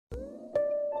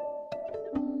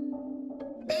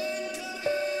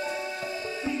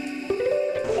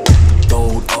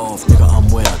off, nigga, I'm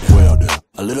well there.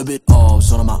 A little bit off,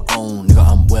 son of my own, nigga,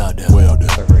 I'm well there.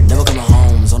 Never coming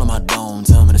home, son of my dome,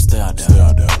 tell me to stay out there.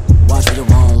 Watch where you're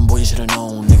wrong, boy, you should've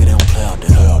known, nigga, they don't play out there.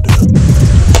 Throw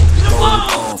it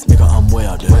off, nigga, I'm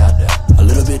well there. A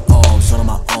little bit off, son of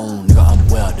my own, nigga, I'm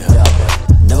well there.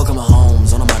 Never coming home,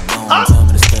 son of my dome, tell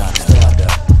me to stay out there.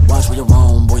 Watch where you're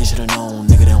wrong, boy, you should've known,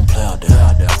 nigga, they don't play out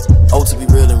there. Oh, to be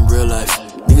real in real life,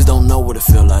 niggas don't know what it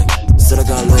feel like. Said I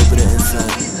got a little bit of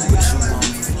insight.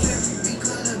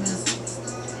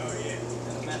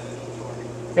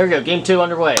 Here we go, game 2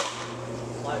 underway.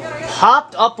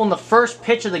 Popped up on the first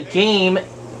pitch of the game,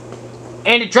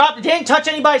 and it dropped. It didn't touch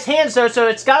anybody's hands though, so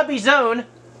it's got to be zone.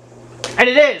 And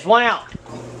it is, 1 out.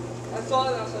 I saw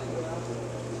it,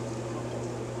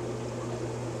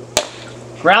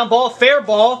 Ground ball, fair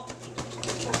ball.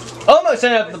 Almost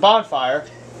ended up at the bonfire.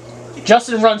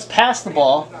 Justin runs past the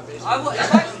ball. if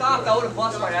I stopped, I would have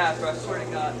busted my ass, bro. I swear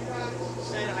to God.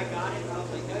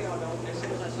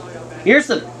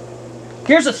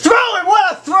 Here's a throw, and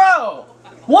what a throw!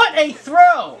 What a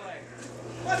throw!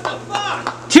 What the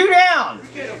fuck? 2 down.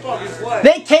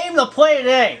 They came to play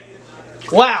today.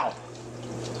 Wow.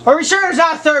 Are we sure there's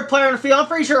not a third player on the field? I'm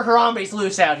pretty sure Harambes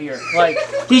loose out here. Like,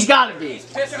 he's got to be.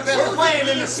 We're playing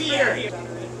in the fear.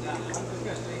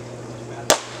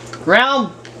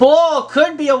 Ground ball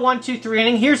could be a 1-2-3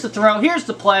 inning. Here's the throw. Here's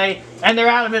the play, and they're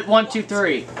out of it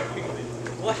 1-2-3.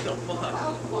 What the fuck?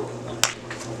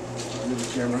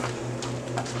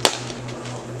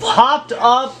 Popped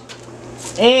up,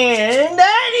 and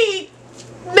then he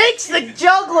makes the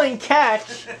juggling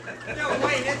catch. No,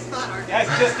 wait, it's not our day.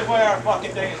 That's just the way our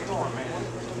fucking day is going, man.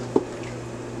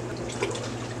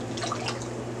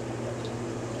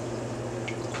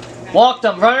 Walked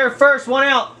him. Runner first, 1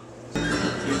 out.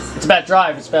 It's about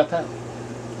drive. It's about power.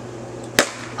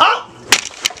 Oh!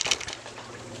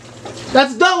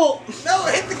 That's double. No,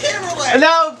 hit the camera lens.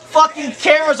 No, fucking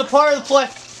camera's a part of the play.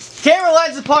 Camera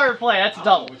lens is part of the play. That's a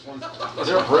double. Is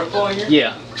there a brick ball here?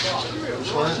 Yeah.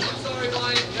 Which one is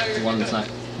it? The one that's not.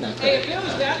 No. Hey, if it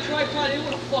was that tripod, it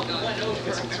would have fucking went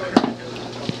over.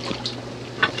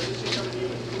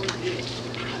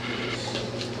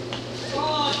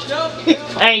 Oh, no.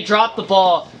 Hey, drop the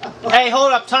ball. Hey,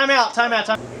 hold up. Timeout.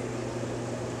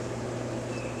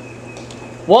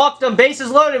 Walked him.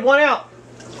 Bases loaded. 1 out.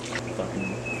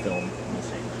 Fucking film.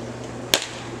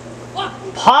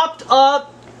 Popped up.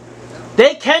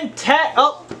 They can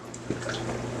oh.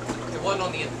 It wasn't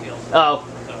on the infield. Oh.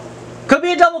 Could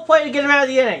be a double play to get him out of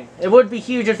the inning. It would be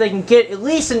huge if they can get at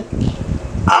least an.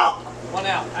 Oh! 1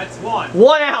 out. That's 1.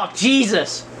 1 out.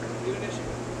 Jesus.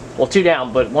 Well, 2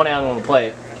 down, but 1 out on the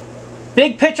play.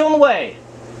 Big pitch on the way.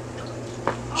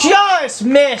 Just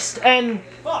missed, and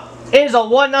it is a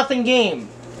 1-0 game.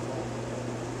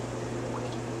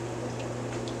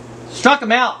 Struck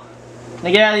him out.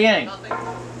 They get out of the inning.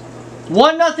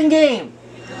 1-0 game.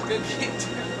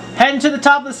 Heading to the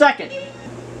top of the second.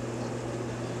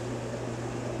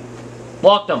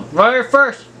 Walked him. Runner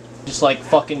first. Just like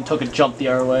fucking took a jump the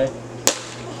other way.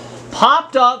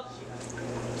 Popped up.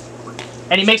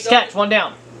 And he makes catch. 1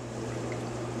 down.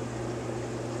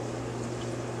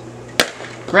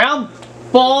 Ground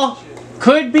ball.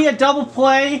 Could be a double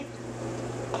play.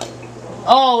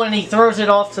 Oh, and he throws it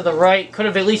off to the right. Could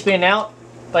have at least been out.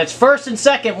 But it's first and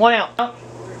second. 1 out.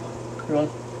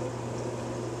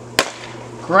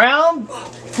 Ground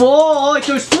ball. It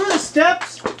goes through the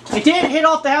steps. It didn't hit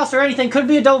off the house or anything. Could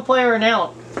be a double play or an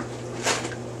out.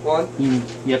 1.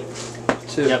 Yep.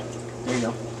 2. Yep. There you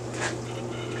go.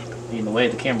 Be in the way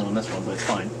of the camera on this one, but it's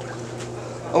fine.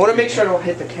 I want to make sure I don't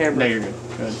hit the camera. No, you're good.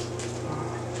 Good.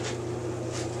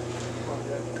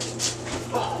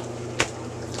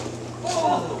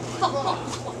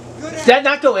 Did that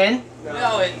not go in?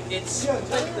 No, it's like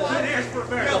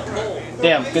the pole.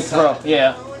 Damn, good throw.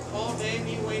 Yeah.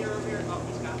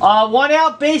 1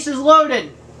 out, bases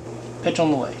loaded. Pitch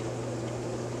on the way.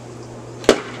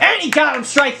 And he got him,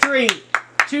 strike 3.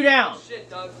 2 down. Shit,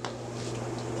 Doug.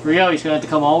 3-0, he's going to have to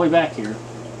come all the way back here.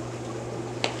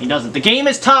 He doesn't. The game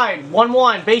is tied.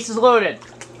 1-1, bases loaded.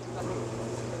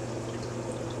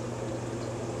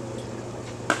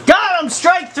 Got him,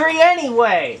 strike 3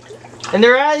 anyway. And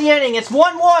they're out of the inning. It's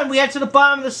 1-1. We head to the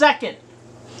bottom of the second.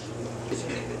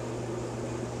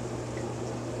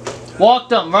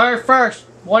 Walked him. Runner first.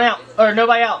 1 out. Or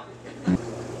nobody out.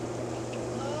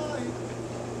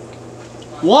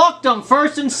 Walked him.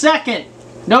 First and second.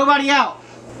 Nobody out.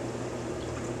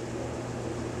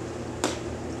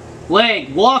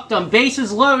 Leg. Walked him.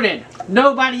 Bases loaded.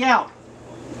 Nobody out.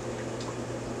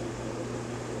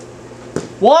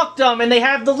 Walked him. And they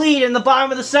have the lead in the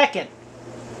bottom of the second.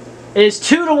 It is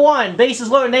 2-1. Bases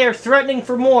loaded, and they are threatening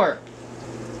for more.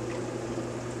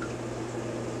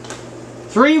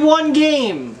 3-1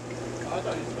 game.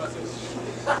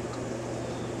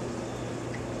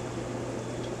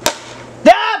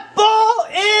 That ball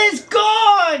is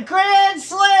gone! Grand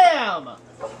slam!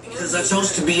 Cause I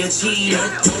chose to be a cheater.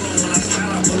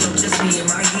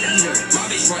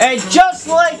 And just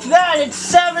like that, it's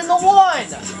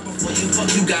 7-1.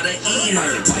 You gotta eat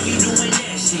her. Why you doing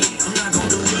that shit? I'm not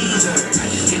gonna lose her. I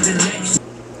just get the next.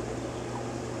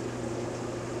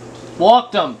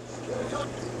 Walked him.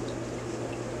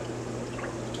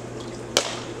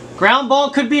 Ground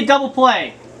ball could be a double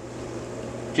play.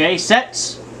 Jay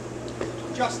sets.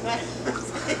 Just that.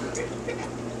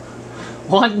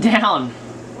 1 down.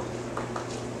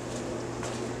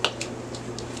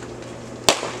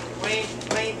 Wait.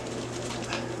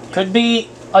 Could be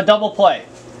a double play.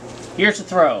 Here's the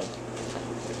throw.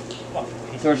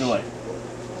 He throws it away.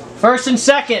 First and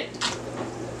second.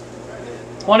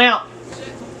 1 out.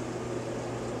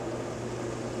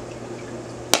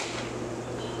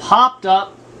 Popped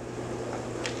up.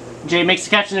 Jay makes the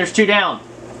catch and there's 2 down.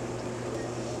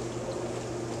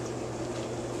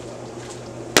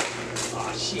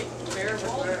 Oh shit. Fair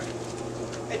ball.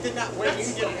 It did not wait.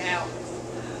 You did it out.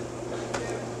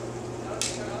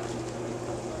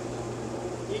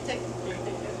 You take it.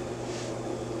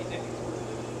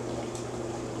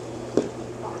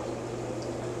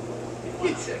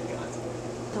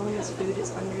 Someone's food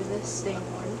is under this, stay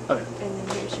warm. Okay. And then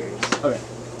here's yours. Okay.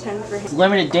 10 for him.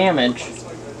 Limited damage.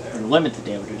 Or limited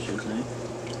damage, I should say.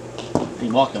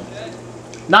 He walked him.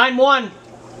 9-1.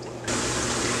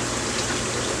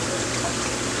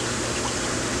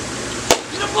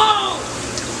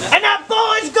 And that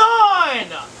ball is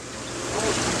gone!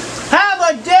 Have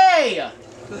a day!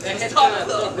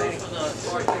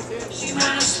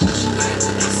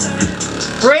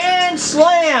 Grand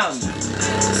slam!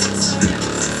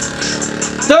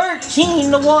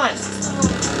 13-1.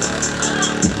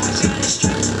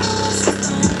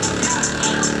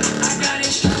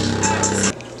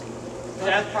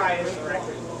 That's probably the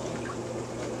record.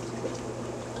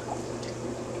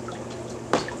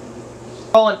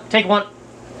 Rolling, take 1.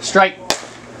 Strike.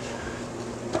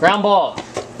 Ground ball.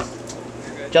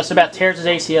 Just about tears his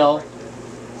ACL.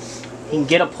 He can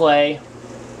get a play.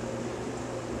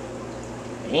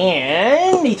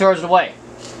 And he throws it away.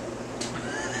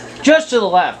 Just to the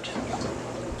left.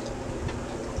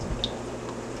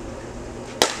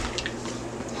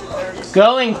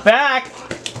 Going back.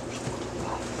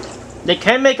 They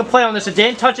can make a play on this. It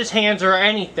didn't touch his hands or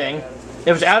anything.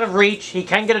 It was out of reach. He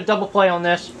can get a double play on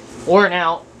this. Or an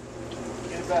out.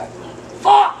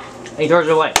 Fuck! And he throws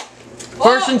it away.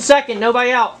 First and second,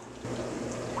 nobody out.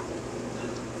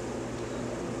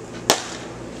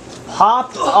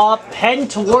 Popped up, heading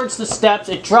towards the steps.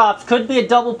 It drops. Could be a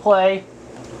double play.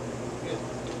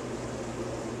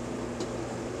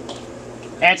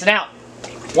 And it's an out.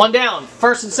 1 down.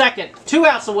 First and second. 2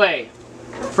 outs away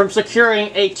from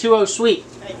securing a 2-0 sweep.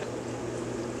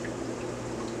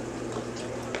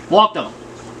 Walked him.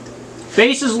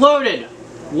 Bases loaded.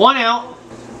 1 out.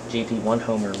 JP 1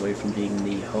 homer away from being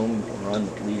the home run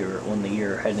leader on the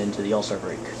year heading into the All-Star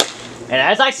break. And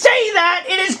as I say that,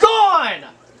 it is gone!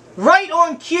 Right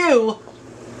on cue.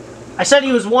 I said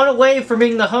he was 1 away from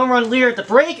being the home run leader at the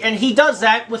break, and he does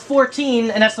that with 14,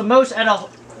 and that's the most at a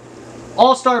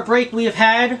All-Star break we have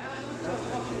had.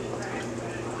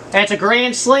 And it's a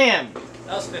grand slam.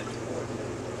 That was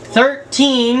 54.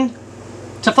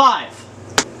 13-5.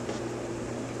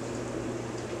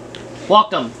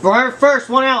 Walked him. For first,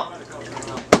 1 out.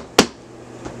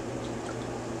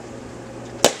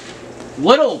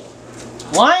 Little.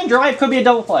 Line drive could be a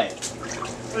double play.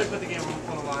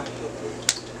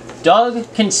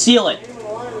 Doug can seal it.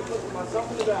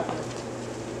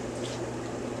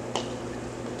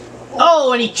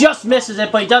 Oh, and he just misses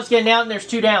it, but he does get an out, and there's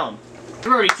 2 down.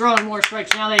 They're already throwing more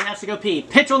strikes now. They have to go pee.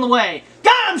 Pitch on the way.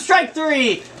 Got him! Strike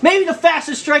 3! Maybe the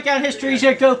fastest strikeout in history. He's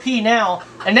going to go pee now.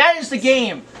 And that is the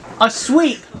game. A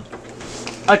sweep.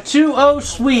 A 2-0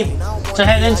 sweep to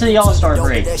head into the All-Star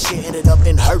break. That shit ended up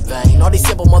in her vein. All these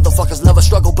simple motherfuckers never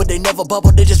struggle, but they never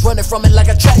bubble. They just running from it like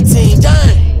a track team.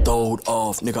 Dang. Throwed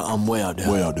off, nigga, I'm well there.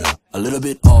 Well there. A little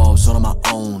bit off, zone on my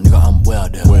own, nigga, I'm well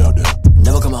there. Well there.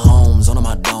 Never coming home, zone on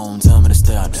my dome. Tell me to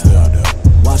stay out there. Stay out there.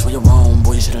 Watch where you're wrong,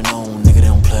 boy, you should've known, nigga, they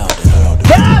don't play out there.